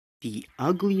the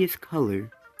ugliest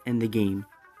color in the game.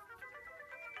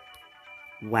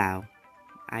 Wow,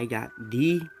 I got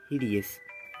the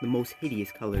most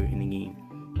hideous color in the game.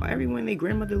 Why everyone and their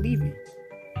grandmother leaving?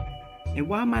 And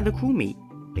why am I the crewmate?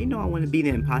 They know I want to be the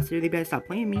imposter. They better stop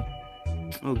playing me.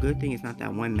 Oh, good thing it's not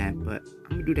that one map, but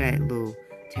I'm gonna do that little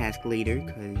task later,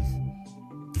 because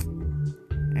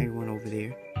everyone over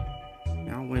there.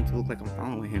 I don't want it to look like I'm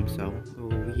following him, so I'll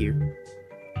go over here.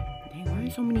 Dang, why are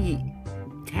there so many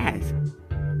tasks?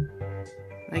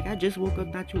 Like, I just woke up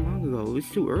not too long ago. It's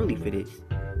too early for this.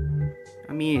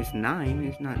 I mean, it's 9.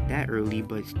 It's not that early,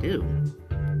 but still.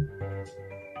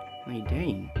 Like,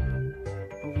 dang.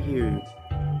 Over here,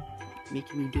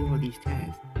 making me do all these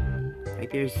tasks.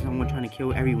 Like, there's someone trying to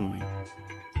kill everyone.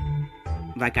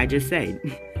 Like I just said.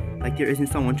 Like, there isn't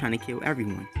someone trying to kill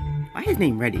everyone. Why his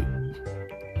name Reddit?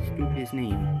 Stupidest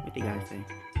name. What they gotta say?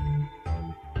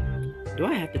 Do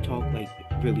I have to talk? Like,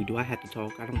 really, do I have to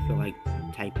talk? I don't feel like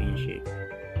typing shit.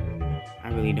 I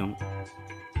really don't.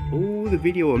 Oh, the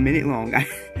video a minute long.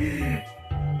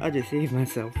 I just saved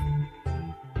myself.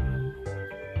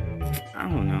 I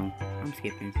don't know. I'm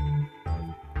skipping.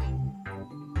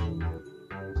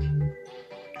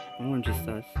 Orange is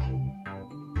sus.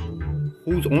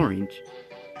 Who's orange?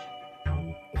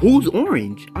 Who's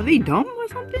orange? Are they dumb or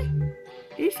something?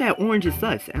 They said orange is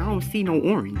sus, and I don't see no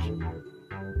orange.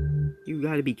 You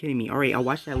gotta be kidding me. Alright, I'll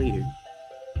watch that later.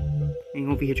 Ain't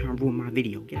over here trying to ruin my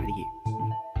video. Get out of here.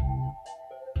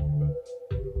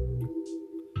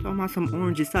 Talking about some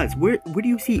orange is sus. Where do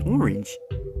you see orange?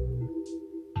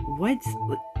 What?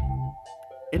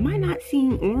 Am I not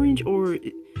seeing orange, or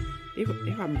they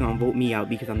probably gonna vote me out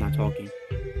because I'm not talking?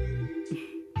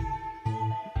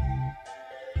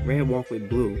 Red walk with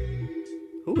blue.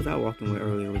 Who was I walking with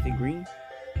earlier? Was it green?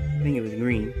 I think it was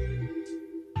green.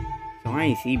 So I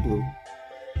ain't see blue.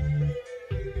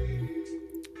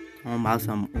 Talking about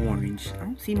some orange. I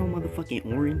don't see no motherfucking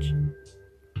orange.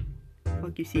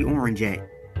 Fuck you see orange at?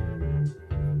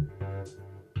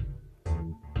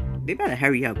 They better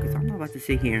hurry up, because I'm not about to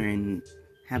sit here and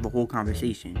have a whole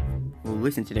conversation. Or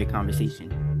listen to their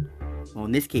conversation. Well,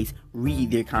 in this case,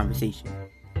 read their conversation.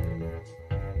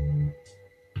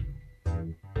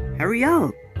 Hurry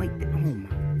up! Like, oh my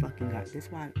fucking god. That's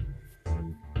why.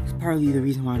 It's partly the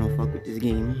reason why I don't fuck with this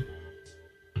game.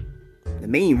 The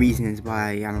main reason I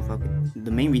don't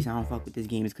fuck with this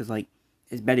game is because, like,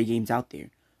 there's better games out there.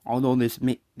 Although this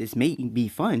may be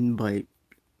fun, but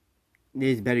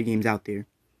there's better games out there.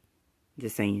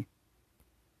 Just saying.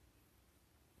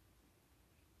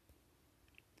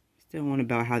 Still one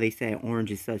about how they said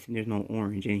orange is sus and there's no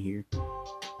orange in here.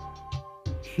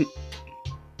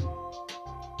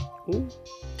 Ooh.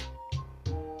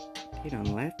 They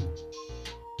done left.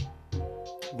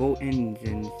 Vote ends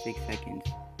in 6 seconds.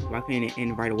 Why couldn't it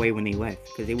end right away when they left?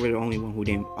 Because they were the only one who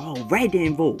didn't. Oh, Red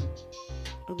didn't vote.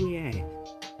 Ugly ass.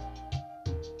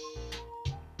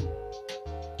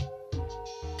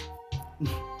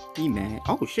 He mad.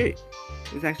 Oh shit.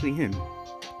 It was actually him.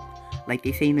 Like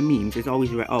they say in the memes, it's always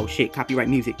red. Oh shit, copyright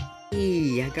music.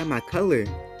 Hey, I got my color.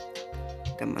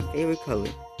 Got my favorite color.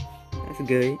 That's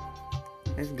good.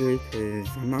 That's good, because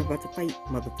I'm not about to fight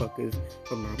motherfuckers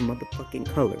for my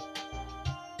motherfucking color.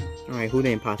 Alright, who the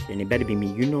imposter? And it better be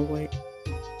me. You know what?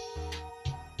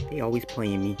 They always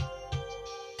playing me.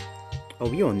 Oh,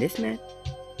 we on this map?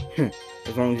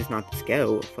 As long as it's not the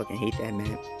scale, I fucking hate that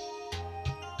map.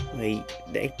 Like,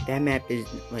 that map is,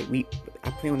 like, I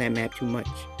play on that map too much.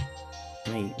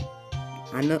 Like,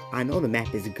 I know the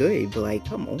map is good, but, like,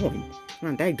 come on. It's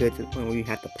not that good to the point where you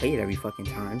have to play it every fucking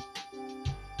time.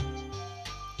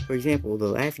 For example, the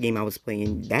last game I was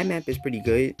playing, that map is pretty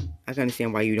good. I can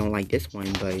understand why you don't like this one,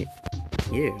 but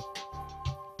yeah.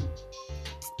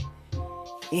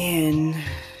 And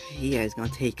yeah, it's gonna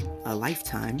take a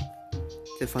lifetime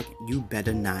to fucking. You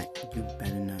better not. You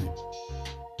better not.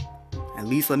 At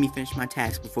least let me finish my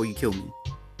task before you kill me.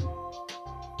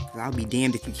 Cause I'll be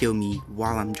damned if you kill me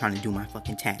while I'm trying to do my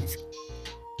fucking task.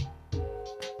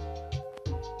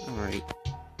 Alright.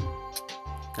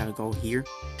 Gotta go here.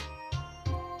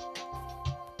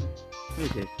 What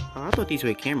is this? Oh, I thought these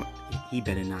were camera. He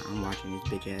better not. I'm watching this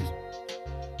bitch ass.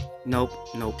 Nope.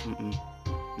 Nope.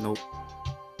 Nope.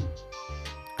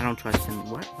 I don't trust him.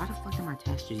 What? Why the fuck did my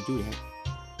task just do that?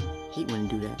 Hate when it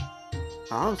do that.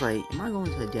 Oh, I was like, am I going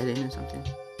to a dead end or something?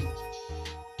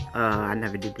 I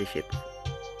never did this shit before.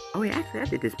 Oh yeah, actually I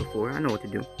did this before. I know what to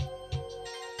do.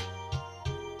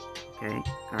 Okay.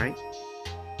 Alright.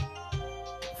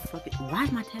 Fuck it. Why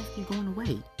is my task keep going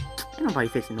away? Ain't nobody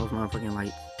fixing those motherfucking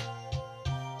lights.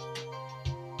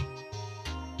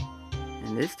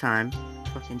 And this time,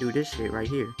 fucking do this shit right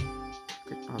here.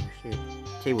 Oh shit.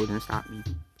 Table didn't stop me.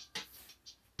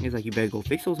 He's like, you better go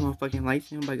fix those motherfucking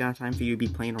lights. Nobody got time for you to be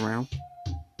playing around.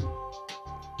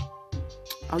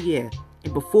 Oh yeah,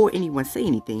 and before anyone say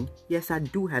anything, yes, I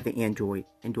do have an Android.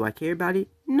 And do I care about it?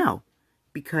 No.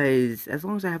 Because as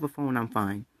long as I have a phone, I'm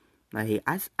fine. Like,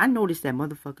 I noticed that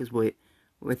motherfuckers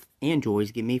with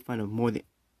Androids get made fun of more than...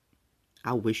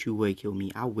 I wish you would kill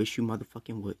me. I wish you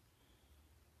motherfucking would.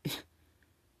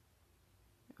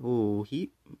 Oh,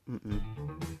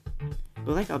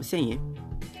 But like I was saying,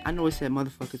 I noticed that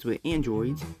motherfuckers with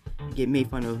Androids get made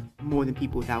fun of more than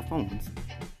people without phones.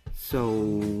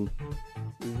 So,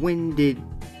 when did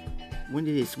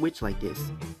it switch like this?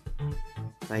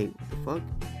 Like, the fuck?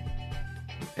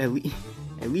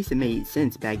 At least it made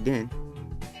sense back then.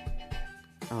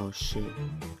 Oh shit.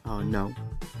 Oh no.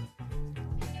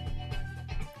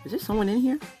 Is there someone in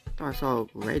here? I thought I saw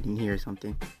red in here or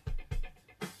something.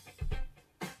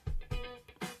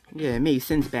 Yeah, it made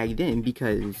sense back then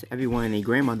because everyone and their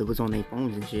grandmother was on their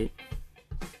phones and shit.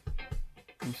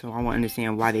 And so I want to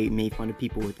understand why they made fun of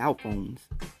people without phones.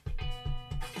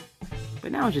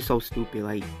 But now it's just so stupid.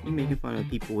 Like, you making fun of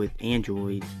people with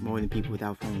Androids more than people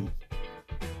without phones.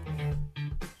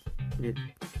 The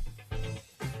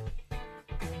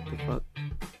fuck?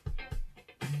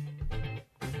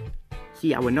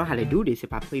 See, I would know how to do this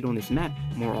if I played on this map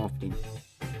more often.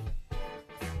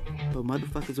 But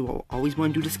motherfuckers will always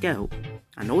want to do the scout.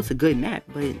 I know it's a good map,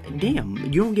 but damn,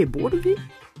 you don't get bored of it?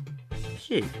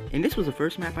 Shit. And this was the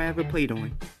first map I ever played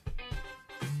on.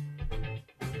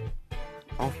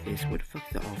 Office. Where the fuck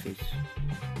is the office?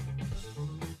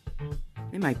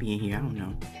 It might be in here. I don't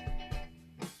know.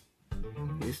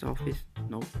 Is this the office?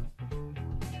 Nope.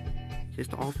 Is this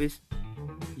the office?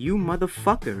 You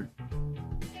motherfucker.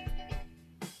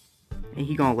 And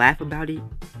he gonna laugh about it?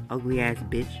 Ugly ass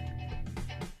bitch.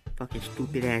 Fucking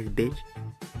stupid ass bitch.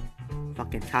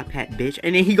 Fucking top hat bitch.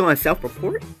 And then he gonna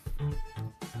self-report?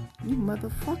 You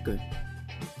motherfucker.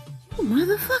 You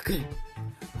motherfucker.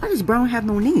 Why does Brown have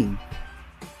no name?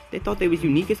 They thought they was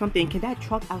unique or something. Can that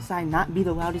truck outside not be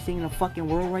the loudest thing in the fucking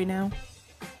world right now?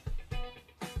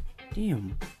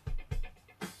 Damn.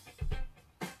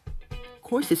 Of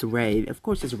course it's red. Of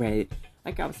course it's red.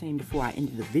 Like I was saying before I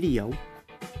ended the video.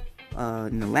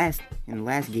 In the last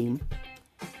game.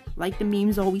 Like the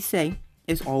memes always say,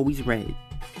 it's always red.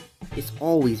 It's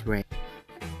always red.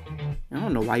 I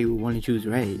don't know why you would want to choose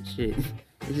red. Shit.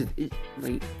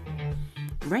 Like,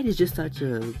 red is just such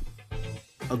a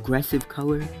aggressive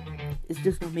color. It's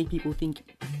just gonna make people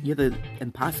think you're the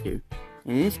imposter.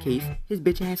 And in this case, his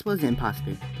bitch ass was the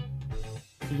imposter.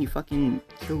 And he fucking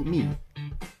killed me.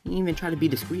 He didn't even try to be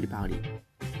discreet about it.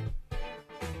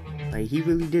 Like, he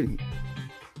really didn't.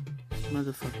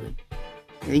 Motherfucker.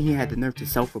 And then he had the nerve to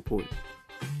self-report.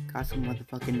 Got some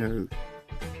motherfucking nerve.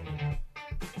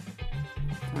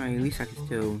 Alright, at least I can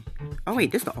still... Oh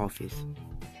wait, this is the office.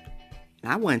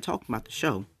 And I wasn't talking about the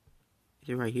show. Is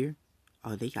it right here?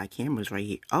 Oh, they got cameras right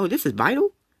here. Oh, this is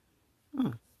vital?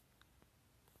 Oh.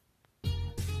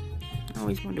 I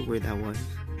always wondered where that was.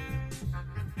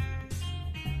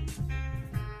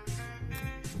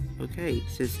 Okay, it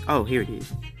says... Oh, here it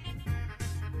is.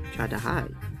 Tried to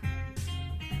hide.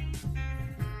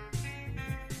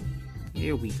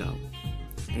 Here we go.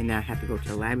 And now I have to go to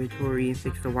the laboratory and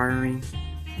fix the wiring.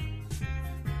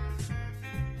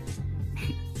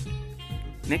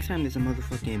 Next time there's a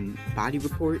motherfucking body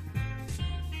report,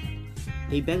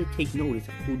 they better take notice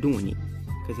of who doing it.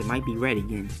 Because it might be red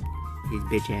again. His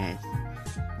bitch ass.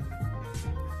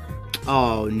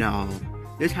 Oh no.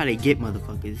 This is how they get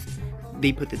motherfuckers.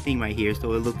 They put the thing right here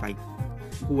so it looks like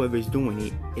whoever's doing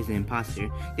it is an imposter.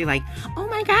 They're like, oh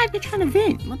my god, they're trying to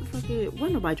vent. Motherfucker,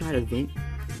 wasn't nobody trying to vent.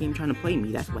 They ain't trying to play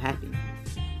me. That's what happened.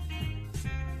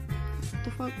 What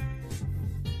the fuck?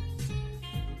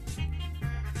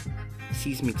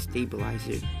 Seismic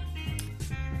stabilizer.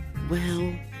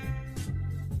 Well,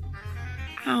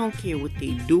 I don't care what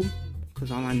they do,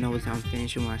 because all I know is I'm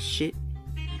finishing my shit.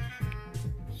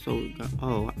 So,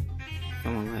 oh,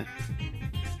 someone left.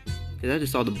 Because I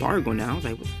just saw the bar go down. I was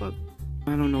like, what the fuck?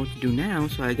 I don't know what to do now,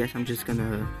 so I guess I'm just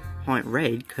gonna haunt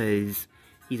Red, because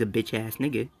he's a bitch ass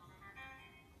nigga.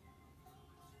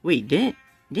 Wait, didn't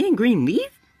Green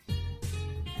leave?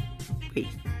 Wait,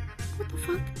 what the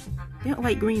fuck? Didn't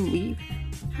like Green leave?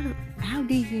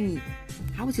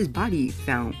 How was his body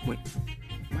found? Wait,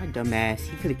 my dumb ass,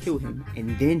 he could have killed him,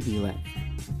 and then he left.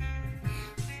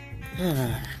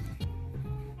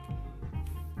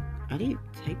 Are they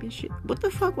typing shit? What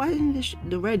the fuck? Why isn't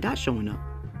the red dot showing up?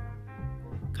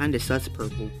 Kinda sus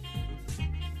purple.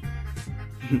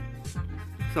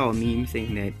 It's all a meme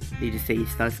saying that they just say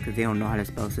sus because they don't know how to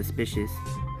spell suspicious.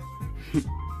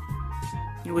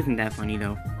 It wasn't that funny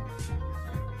though.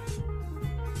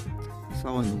 I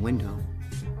saw in the window.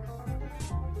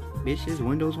 Bitch, there's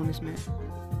windows on this map.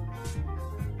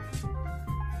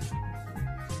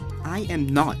 I am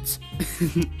not.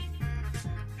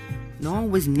 No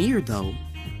one was near though.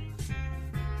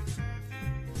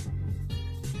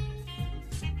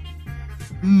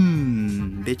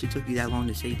 Bitch, it took you that long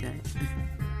to say that.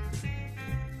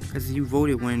 Because you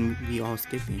voted when we all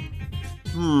skipping.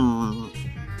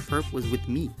 Perp was with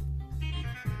me.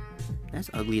 That's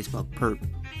ugly as fuck, Perp.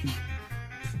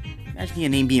 Imagine your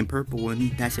name being Purple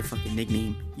and that's your fucking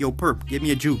nickname. Yo, Perp, give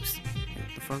me a juice.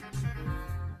 What the fuck?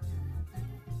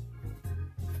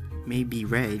 Maybe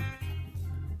Red.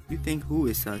 You think who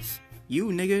is sus? You,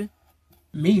 nigga?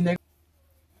 Me, nigga.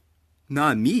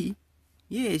 Not me.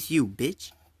 Yeah, it's you,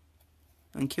 bitch.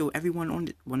 And kill everyone on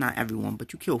the... Well, not everyone,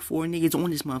 but you killed 4 niggas on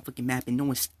this motherfucking map and no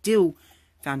one still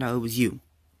found out it was you.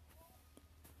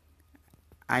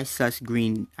 I sus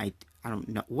green... I don't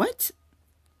know... What?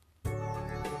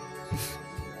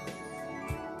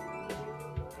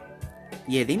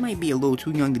 Yeah, they might be a little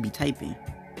too young to be typing.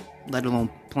 Let alone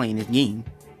playing this game.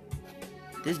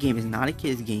 This game is not a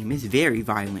kid's game. It's very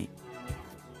violent.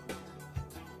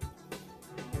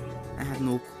 I have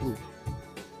no clue.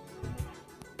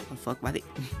 The fuck? Why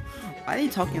they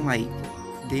talking like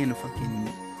they in a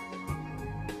fucking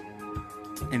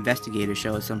investigator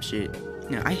show or some shit?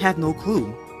 Now, I have no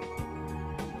clue.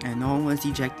 And no one was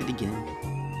ejected again.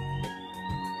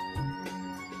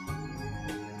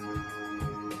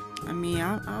 I mean,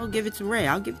 I'll give it to Ray.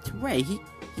 I'll give it to Ray.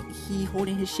 He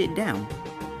holding his shit down.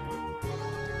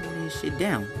 Shit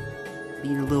down,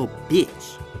 being a little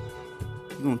bitch.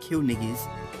 He gonna kill niggas,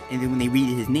 and then when they read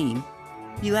his name,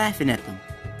 he laughing at them.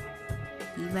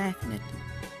 He laughing at them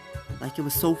like it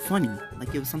was so funny,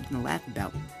 like it was something to laugh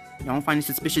about. Y'all don't find it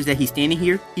suspicious that he's standing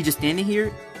here? He just standing here,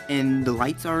 and the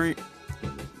lights aren't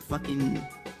fucking.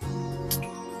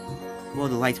 Well,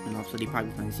 the lights went off, so they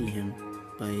probably couldn't see him.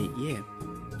 But yeah,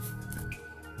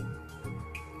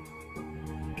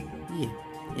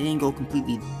 it didn't go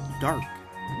completely dark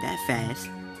that fast,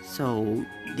 so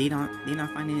they not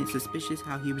finding it suspicious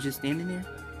how he was just standing there.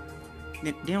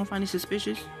 They don't find it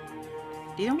suspicious.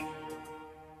 They don't.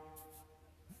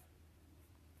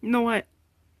 You know what?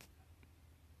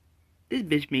 This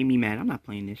bitch made me mad. I'm not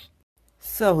playing this.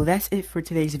 So that's it for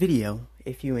today's video.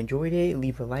 If you enjoyed it,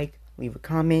 leave a like, leave a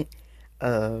comment,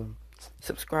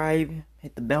 subscribe,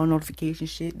 hit the bell notification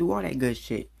shit, do all that good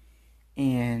shit.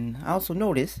 And I also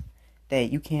noticed that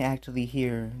you can't actually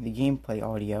hear the gameplay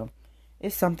audio.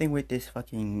 It's something with this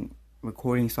fucking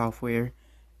recording software.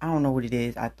 I don't know what it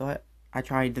is. I thought I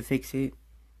tried to fix it,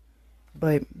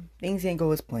 but things didn't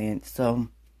go as planned. So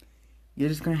you're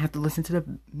just gonna have to listen to the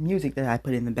music that I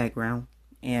put in the background,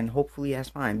 and hopefully that's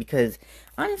fine. Because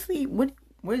honestly, what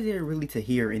is there really to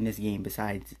hear in this game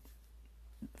besides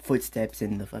footsteps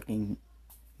and the fucking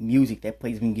music that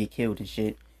plays when you get killed and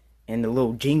shit, and the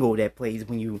little jingle that plays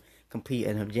when you complete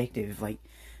an objective? Like,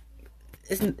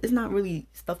 it's not really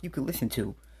stuff you could listen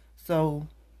to. So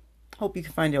hope you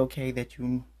can find it okay that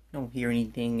you don't hear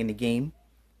anything in the game,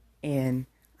 and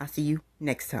I'll see you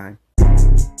next time.